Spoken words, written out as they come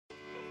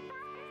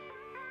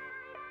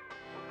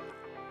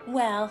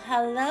Well,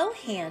 hello,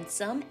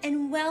 handsome,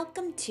 and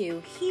welcome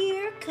to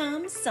Here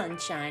Comes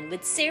Sunshine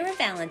with Sarah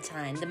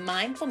Valentine, the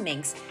Mindful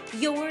Minx,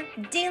 your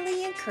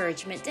daily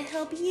encouragement to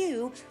help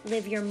you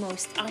live your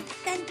most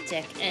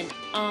authentic and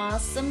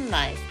awesome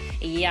life.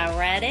 Ya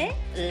ready?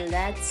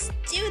 Let's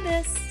do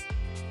this.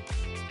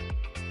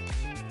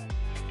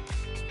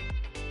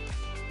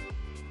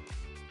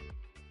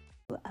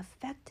 To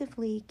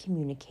effectively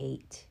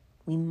communicate,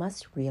 we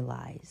must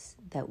realize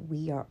that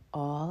we are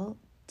all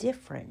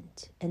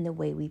different in the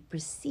way we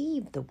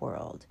perceive the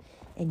world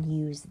and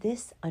use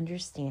this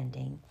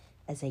understanding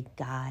as a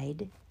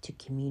guide to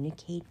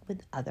communicate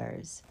with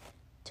others.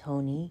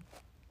 Tony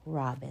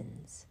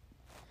Robbins.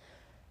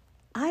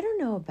 I don't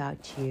know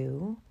about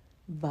you,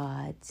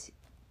 but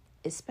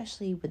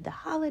especially with the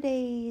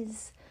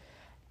holidays,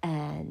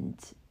 and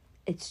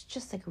it's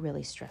just like a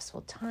really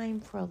stressful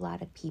time for a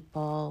lot of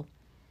people.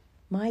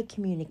 My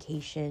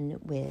communication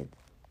with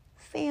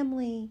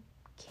family,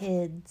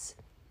 kids,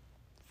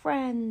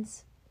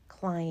 friends,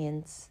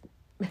 clients,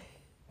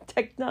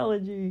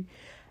 technology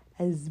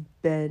has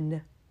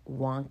been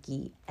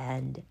wonky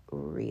and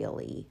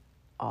really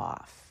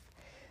off.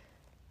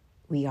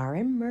 We are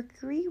in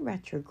Mercury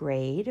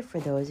Retrograde. For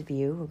those of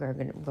you who are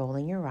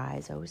rolling your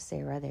eyes, oh,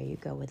 Sarah, there you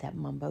go with that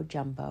mumbo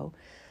jumbo.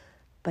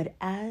 But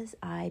as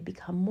I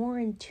become more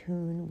in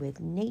tune with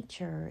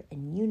nature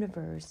and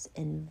universe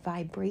and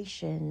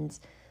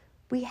vibrations,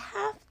 we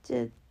have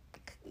to,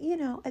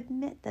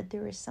 admit that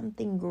there is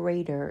something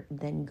greater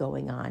than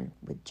going on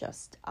with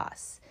just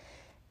us.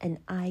 And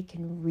I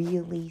can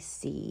really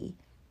see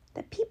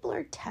that people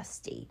are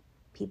testy.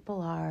 People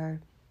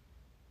are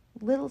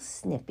little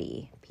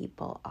snippy.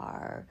 People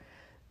are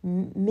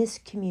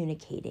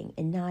miscommunicating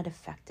and not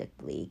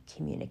effectively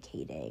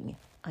communicating.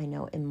 I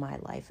know in my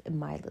life, in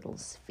my little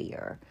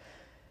sphere.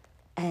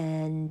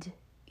 And,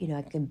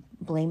 I can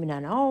blame it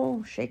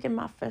on, shaking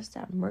my fist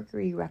at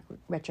Mercury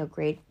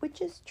retrograde,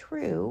 which is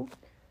true.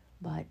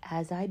 But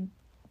as I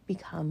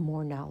become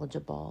more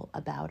knowledgeable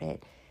about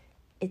it,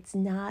 it's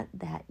not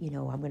that,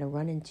 I'm going to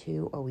run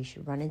into, or we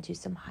should run into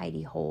some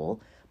hidey hole.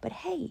 But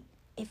hey,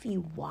 if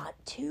you want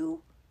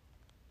to,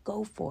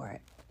 go for it.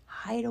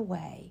 Hide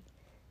away.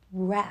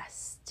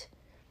 Rest.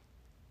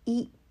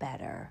 Eat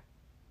better.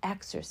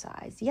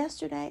 Exercise.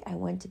 Yesterday, I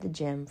went to the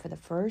gym for the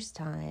first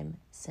time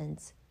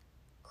since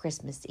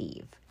Christmas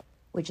Eve,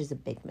 which is a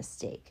big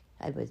mistake.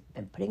 I've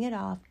been putting it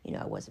off.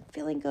 I wasn't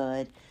feeling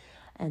good.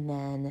 And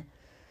then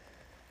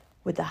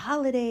with the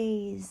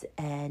holidays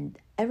and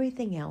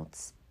everything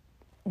else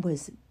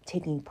was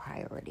taking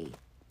priority.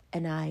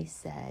 And I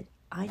said,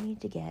 I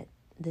need to get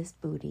this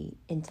booty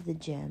into the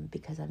gym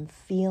because I'm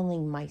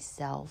feeling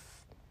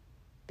myself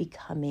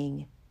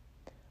becoming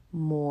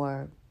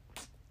more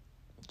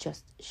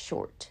just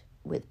short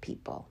with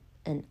people.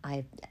 And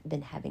I've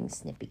been having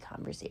snippy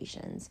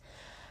conversations.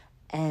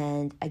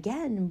 And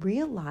again,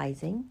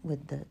 realizing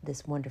with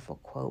this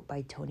wonderful quote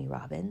by Tony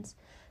Robbins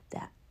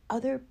that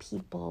other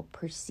people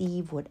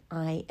perceive what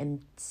I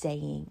am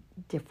saying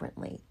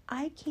differently.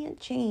 I can't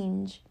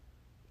change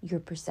your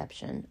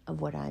perception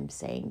of what I'm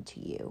saying to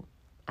you.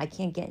 I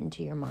can't get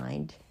into your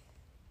mind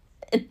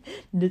and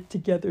knit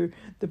together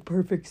the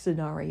perfect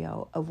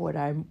scenario of what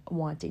I'm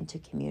wanting to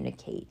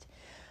communicate.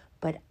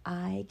 But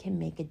I can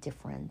make a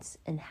difference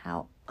in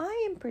how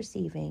I am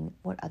perceiving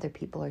what other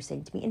people are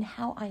saying to me and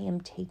how I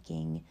am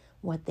taking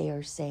what they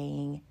are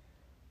saying,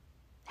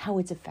 how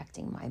it's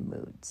affecting my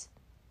moods.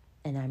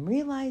 And I'm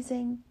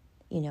realizing,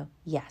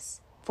 yes,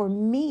 for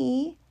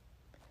me,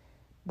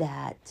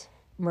 that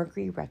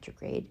Mercury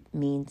retrograde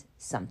means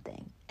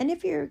something. And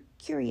if you're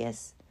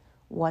curious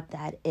what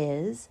that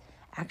is,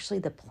 actually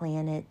the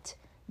planet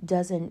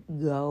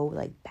doesn't go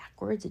like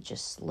backwards, it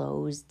just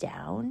slows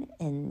down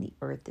and the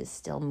earth is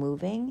still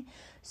moving.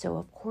 So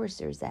of course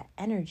there's that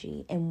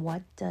energy. And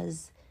what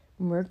does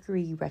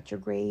Mercury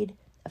retrograde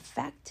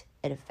affect?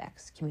 It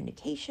affects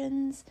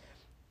communications.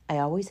 I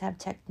always have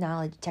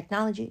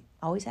technology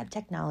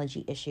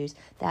issues.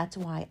 That's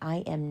why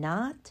I am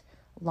not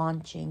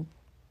launching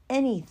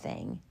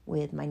anything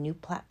with my new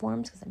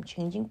platforms because I'm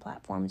changing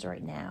platforms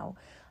right now.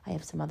 I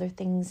have some other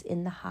things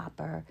in the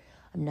hopper.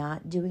 I'm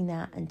not doing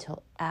that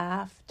until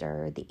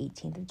after the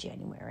 18th of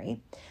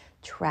January.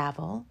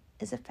 Travel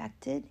is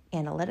affected.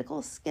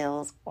 Analytical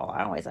skills, well,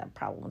 I always have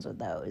problems with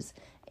those.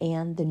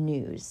 And the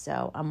news.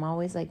 So I'm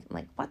always like,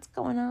 what's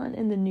going on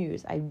in the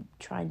news? I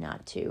try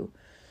not to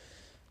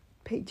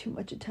pay too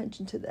much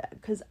attention to that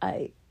because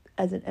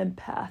as an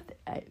empath,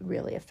 it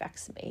really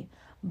affects me.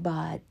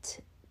 But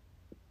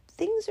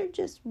things are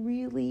just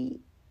really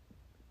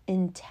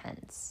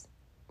intense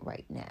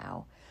right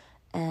now.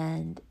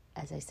 And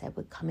as I said,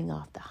 with coming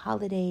off the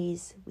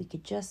holidays, we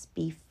could just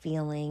be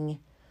feeling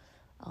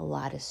a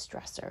lot of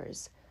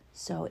stressors.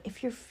 So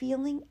if you're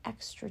feeling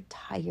extra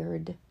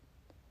tired,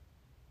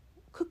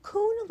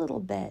 cocoon a little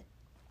bit.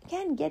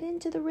 Again, get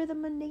into the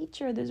rhythm of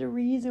nature. There's a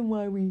reason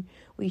why we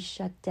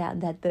shut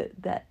down, that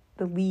the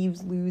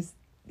leaves lose,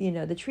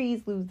 the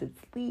trees lose its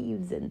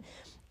leaves and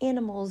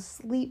animals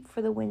sleep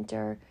for the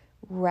winter.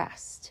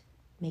 Rest.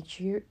 Make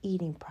sure you're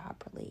eating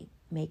properly.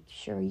 Make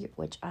sure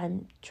which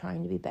I'm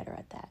trying to be better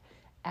at that,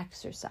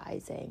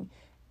 exercising,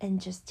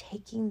 and just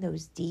taking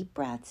those deep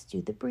breaths,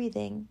 do the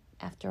breathing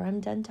after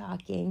I'm done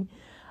talking,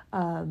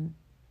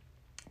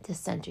 to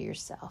center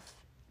yourself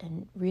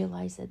and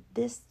realize that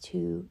this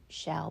too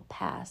shall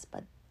pass,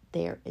 but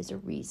there is a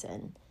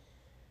reason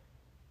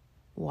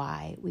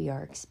why we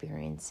are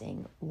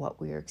experiencing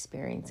what we are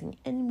experiencing,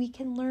 and we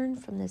can learn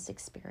from this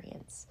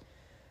experience.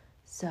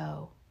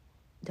 So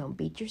don't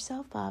beat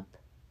yourself up.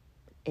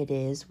 It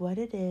is what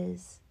it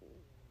is.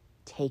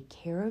 Take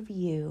care of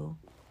you,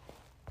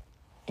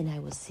 and I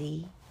will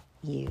see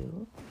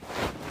you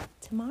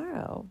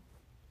tomorrow.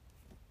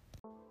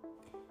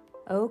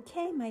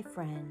 Okay, my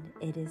friend,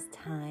 it is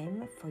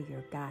time for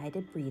your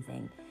guided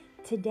breathing.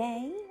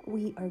 Today,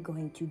 we are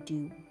going to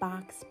do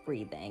box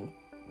breathing.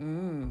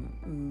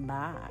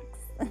 Box.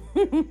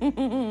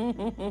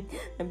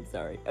 I'm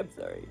sorry.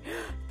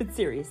 But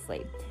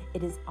seriously,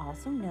 it is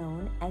also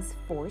known as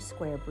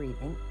 4-square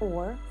breathing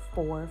or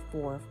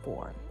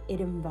 4-4-4. It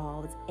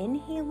involves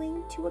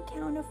inhaling to a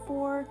count of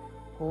 4,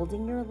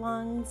 holding your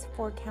lungs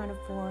for a count of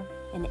 4,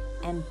 and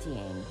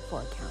emptying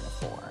for a count of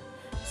 4.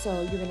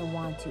 So you're going to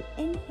want to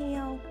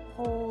inhale,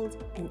 hold,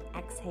 and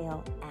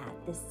exhale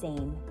at the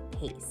same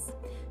pace.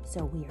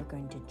 So we are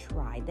going to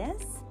try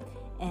this,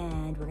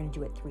 and we're going to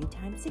do it 3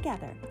 times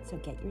together. So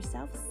get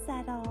yourself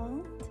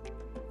settled.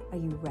 Are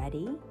you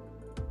ready?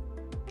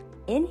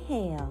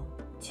 Inhale,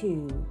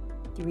 2,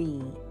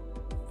 3,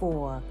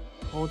 4.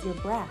 Hold your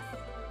breath.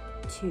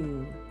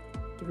 2,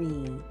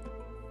 3,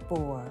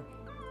 4.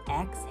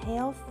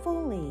 Exhale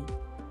fully.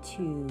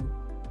 2,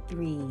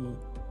 3,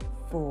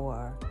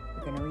 4.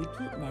 We're going to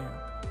repeat now.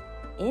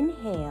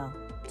 Inhale,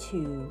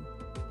 2,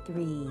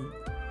 3,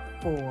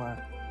 4.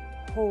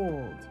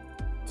 Hold,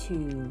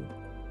 2,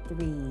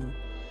 3,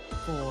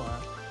 4.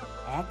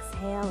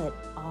 Exhale it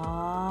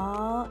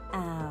all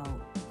out.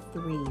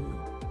 3,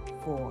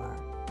 4.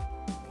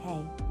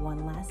 Okay,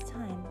 one last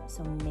time.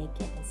 So make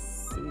it a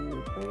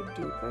super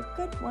duper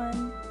good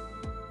one.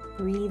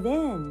 Breathe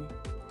in.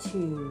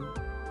 2,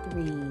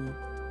 3,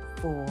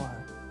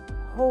 4.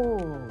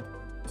 Hold.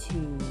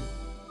 2,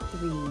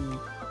 3,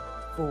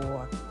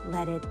 4.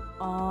 Let it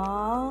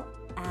all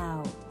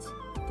out.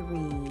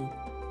 3,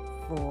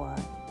 4.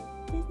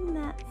 Didn't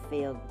that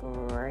feel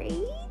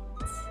great?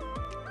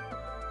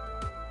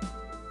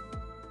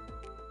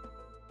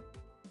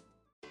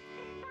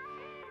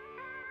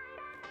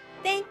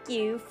 Thank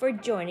you for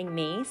joining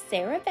me,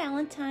 Sarah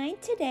Valentine,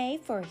 today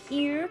for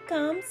Here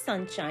Comes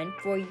Sunshine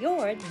for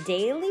your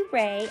daily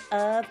ray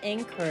of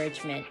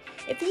encouragement.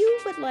 If you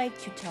would like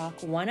to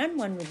talk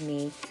one-on-one with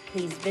me,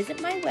 please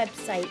visit my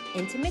website,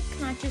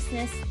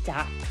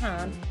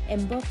 intimateconsciousness.com,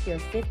 and book your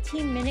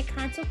 15-minute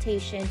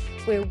consultation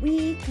where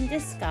we can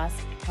discuss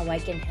how I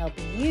can help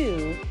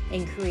you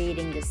in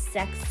creating the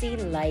sexy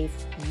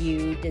life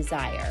you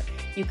desire.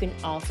 You can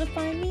also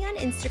find me on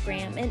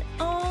Instagram, and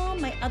all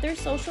my other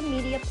social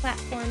media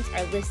platforms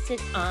are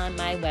listed on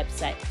my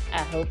website.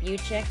 I hope you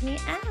check me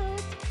out.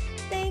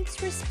 Thanks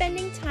for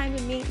spending time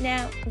with me.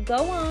 Now,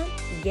 go on,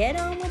 get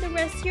on with the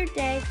rest of your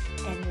day,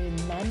 and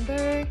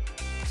remember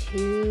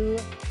to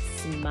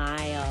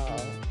smile.